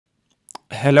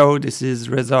Hello, this is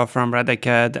Reza from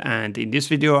RADACAD, and in this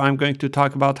video I'm going to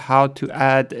talk about how to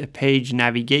add a page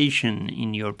navigation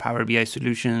in your Power BI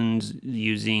solutions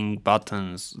using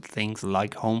buttons, things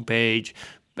like home page,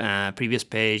 previous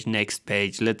page, next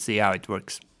page. Let's see how it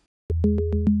works.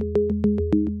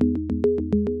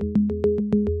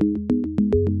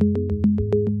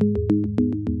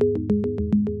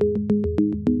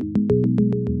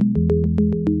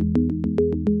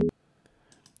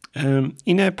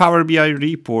 In a Power BI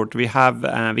report, we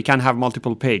can have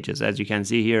multiple pages. As you can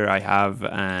see here, I have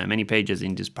many pages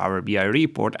in this Power BI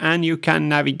report, and you can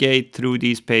navigate through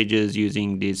these pages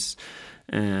using this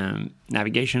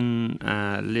navigation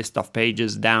list of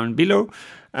pages down below.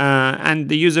 And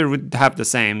the user would have the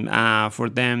same. For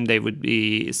them, they would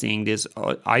be seeing this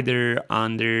either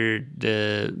under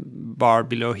the bar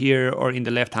below here or in the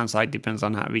left hand side, depends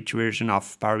on which version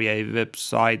of Power BI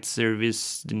website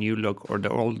service, the new look or the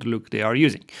old look they are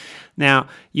using. Now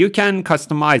you can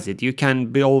customize it. You can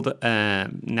build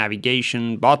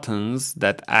navigation buttons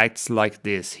that acts like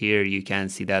this. Here you can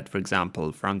see that, for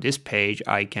example, from this page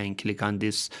I can click on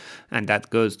this and that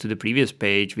goes to the previous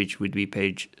page, which would be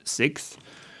page 6.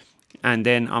 And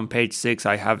then on page 6,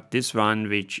 I have this one,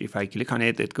 which if I click on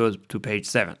it, it goes to page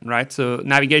 7, right? So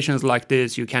navigations like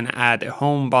this, you can add a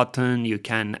home button, you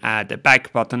can add a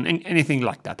back button, and anything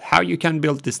like that. How you can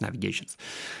build these navigations?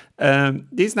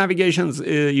 These navigations,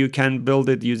 you can build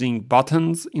it using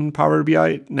buttons in Power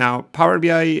BI. Now, Power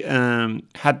BI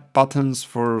had buttons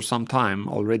for some time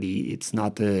already. It's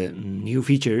not a new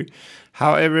feature.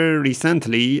 However,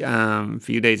 recently, a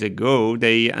few days ago,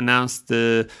 they announced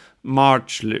the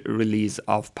March release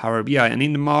of Power BI, and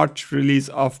in the March release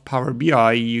of Power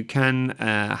BI you can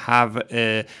have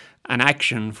an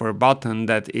action for a button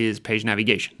that is page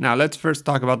navigation. Now let's first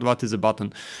talk about what is a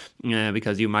button,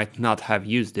 because you might not have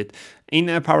used it. In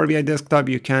a Power BI desktop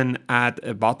you can add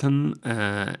a button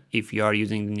if you are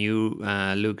using the new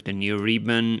look, the new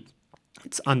ribbon.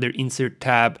 It's under Insert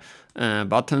tab,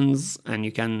 buttons, and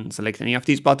you can select any of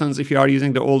these buttons. If you are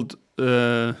using the old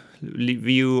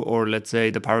view, or let's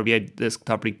say the Power BI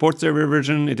desktop report server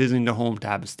version, it is in the home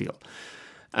tab still.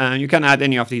 You can add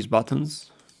any of these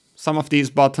buttons. Some of these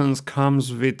buttons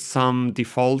comes with some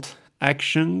default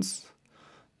actions.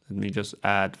 Let me just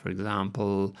add, for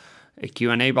example, a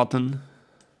Q&A button,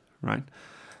 right?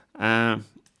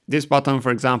 This button,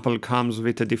 for example, comes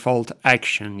with a default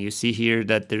action. You see here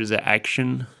that there is an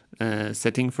action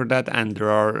setting for that, and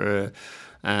there are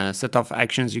a set of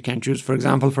actions you can choose. For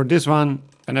example, for this one,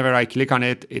 whenever I click on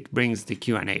it, it brings the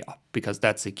Q&A up because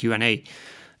that's a Q&A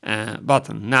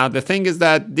button. Now, the thing is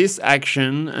that this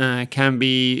action can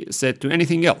be set to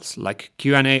anything else. Like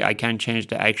Q&A, I can change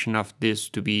the action of this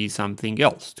to be something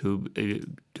else, to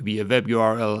be a web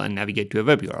URL and navigate to a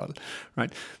web URL,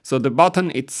 right? So the button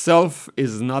itself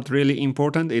is not really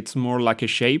important. It's more like a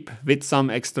shape with some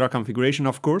extra configuration,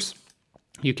 of course.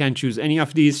 You can choose any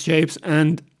of these shapes,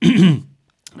 and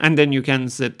and then you can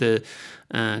set the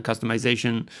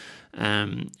customization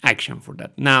action for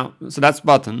that. Now, so that's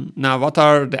button. Now, what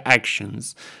are the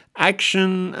actions?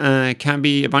 Action can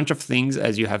be a bunch of things,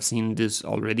 as you have seen this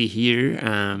already here,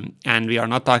 and we are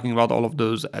not talking about all of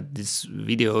those at this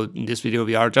video. In this video,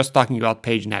 we are just talking about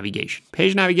page navigation.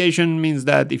 Page navigation means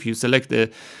that if you select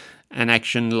an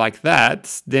action like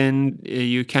that, then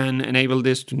you can enable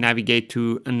this to navigate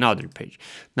to another page.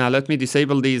 Now, let me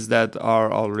disable these that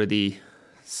are already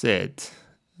set,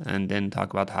 and then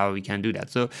talk about how we can do that.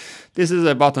 So this is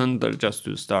a button that, just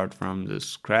to start from the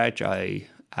scratch, I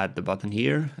add the button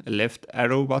here, a left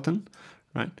arrow button,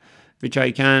 right? Which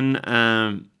I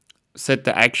can set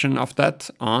the action of that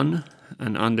on,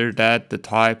 and under that, the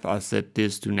type, I'll set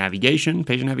this to navigation,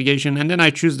 page navigation, and then I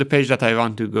choose the page that I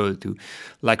want to go to.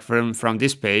 Like from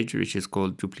this page, which is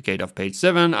called duplicate of page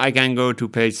 7, I can go to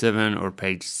page 7 or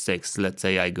page 6. Let's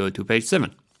say I go to page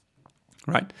 7.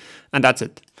 Right, and that's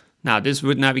it. Now this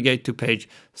would navigate to page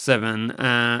 7,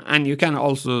 and you can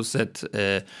also set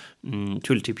a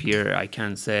tooltip here. I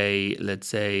can say, let's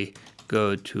say,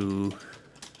 go to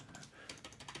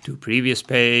previous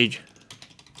page,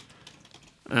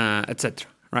 etc.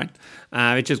 Right,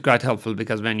 which is quite helpful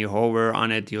because when you hover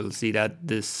on it, you'll see that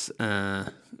this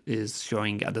is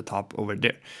showing at the top over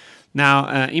there.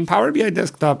 Now, in Power BI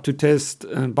Desktop, to test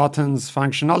buttons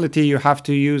functionality, you have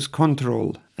to use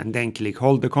Control and then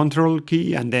hold the Control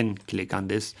key and then click on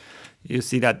this. You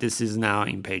see that this is now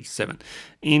in page 7.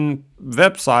 In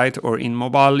website or in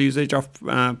mobile usage of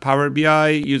Power BI,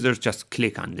 users just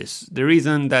click on this. The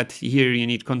reason that here you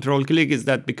need Control click is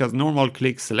that because normal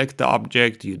click select the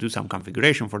object, you do some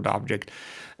configuration for the object.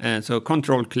 So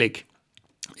Control click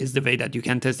is the way that you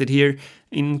can test it here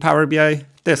in Power BI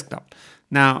Desktop.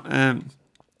 Now,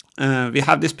 we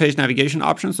have this page navigation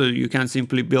option, so you can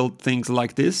simply build things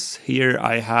like this. Here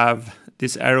I have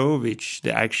this arrow, which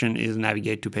the action is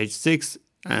navigate to page 6,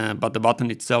 but the button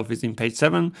itself is in page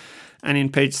 7. And in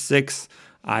page 6,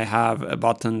 I have a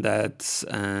button that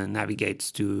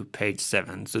navigates to page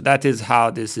 7. So that is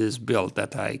how this is built,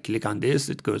 that I click on this,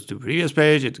 it goes to previous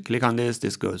page, it click on this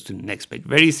goes to the next page.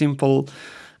 Very simple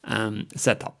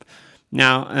setup.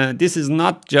 Now, this is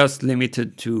not just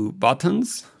limited to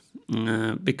buttons.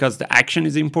 Because the action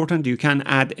is important, you can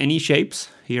add any shapes.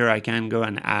 Here I can go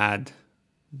and add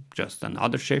just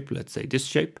another shape, let's say this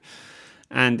shape.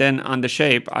 And then on the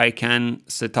shape, I can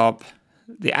set up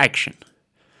the action.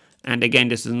 And again,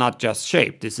 this is not just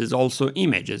shape, this is also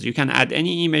images. You can add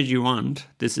any image you want.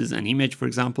 This is an image, for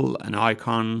example, an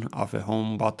icon of a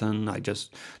home button I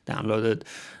just downloaded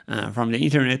from the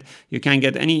internet. You can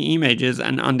get any images,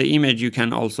 and on the image, you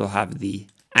can also have the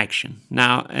action.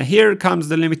 Now, here comes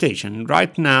the limitation.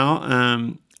 Right now,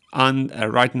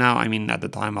 I mean at the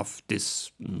time of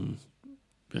this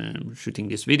shooting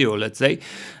this video, let's say,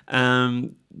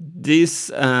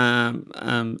 these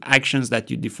actions that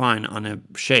you define on a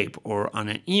shape or on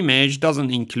an image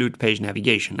doesn't include page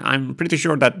navigation. I'm pretty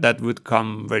sure that that would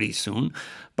come very soon,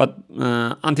 but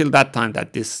until that time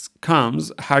that this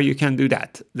comes, how you can do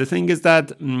that? The thing is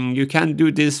that you can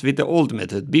do this with the old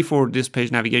method. Before this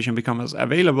page navigation becomes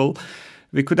available,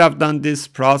 we could have done this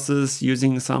process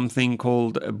using something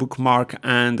called a bookmark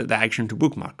and the action to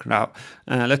bookmark. Now,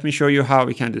 let me show you how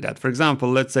we can do that. For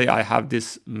example, let's say I have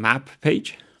this map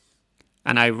page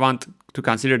and I want to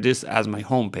consider this as my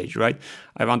home page, right?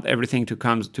 I want everything to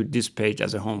come to this page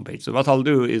as a home page. So what I'll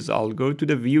do is I'll go to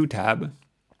the View tab.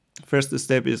 First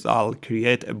step is I'll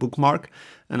create a bookmark,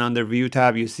 and under View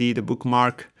tab you see the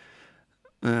bookmark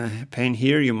pane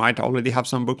here. You might already have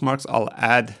some bookmarks. I'll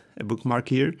add a bookmark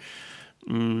here.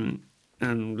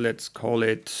 And let's call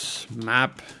it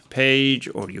map page,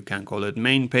 or you can call it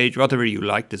main page, whatever you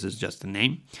like. This is just a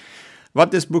name. What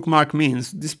this bookmark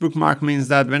means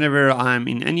that whenever I'm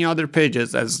in any other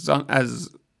pages, as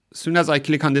soon as I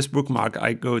click on this bookmark,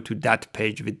 I go to that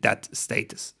page with that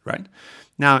status, right?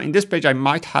 Now, in this page, I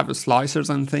might have slicers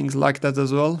and things like that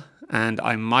as well. And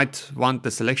I might want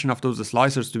the selection of those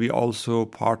slicers to be also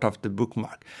part of the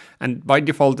bookmark. And by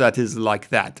default, that is like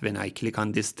that. When I click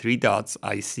on these 3 dots,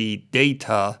 I see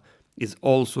data is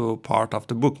also part of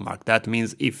the bookmark. That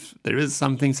means if there is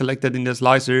something selected in the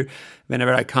slicer,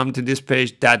 whenever I come to this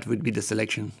page, that would be the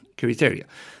selection criteria.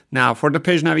 Now, for the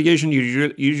page navigation,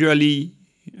 usually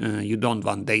you don't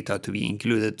want data to be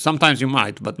included. Sometimes you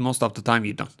might, but most of the time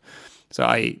you don't. So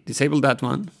I disable that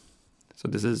one. So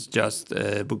this is just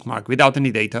a bookmark without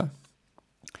any data.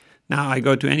 Now I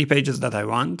go to any pages that I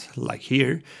want, like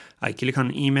here. I click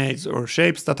on images or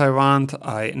shapes that I want.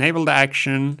 I enable the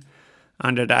action.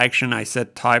 Under the action, I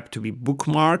set type to be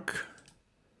bookmark.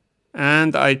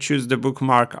 And I choose the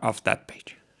bookmark of that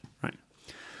page. Right.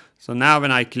 So now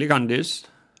when I click on this,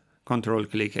 Control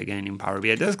click again in Power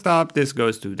BI Desktop, this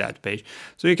goes to that page.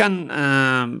 So you can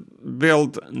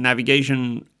build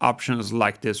navigation options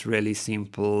like this really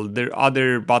simple. The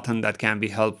other button that can be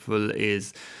helpful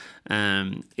is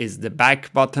the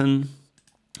back button,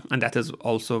 and that is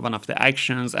also one of the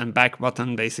actions. And back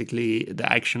button, basically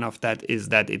the action of that is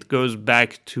that it goes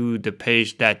back to the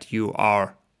page that you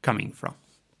are coming from.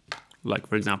 Like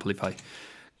for example, if I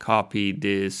copy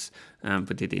this and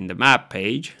put it in the map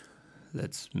page,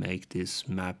 let's make this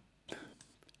map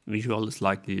visual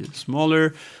slightly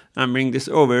smaller and bring this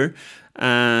over.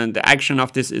 And the action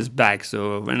of this is back.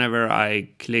 So whenever I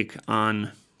click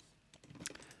on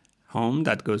home,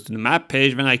 that goes to the map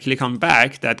page. When I click on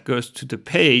back, that goes to the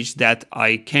page that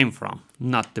I came from,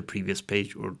 not the previous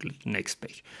page or the next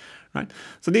page. Right.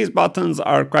 So these buttons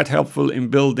are quite helpful in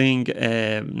building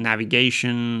a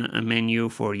navigation menu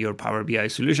for your Power BI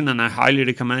solution, and I highly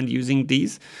recommend using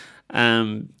these.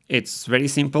 It's very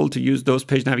simple to use those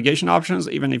page navigation options.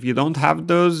 Even if you don't have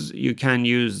those, you can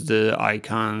use the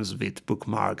icons with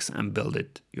bookmarks and build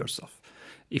it yourself.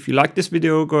 If you like this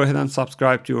video, go ahead and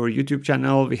subscribe to our YouTube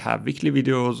channel. We have weekly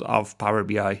videos of Power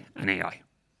BI and AI.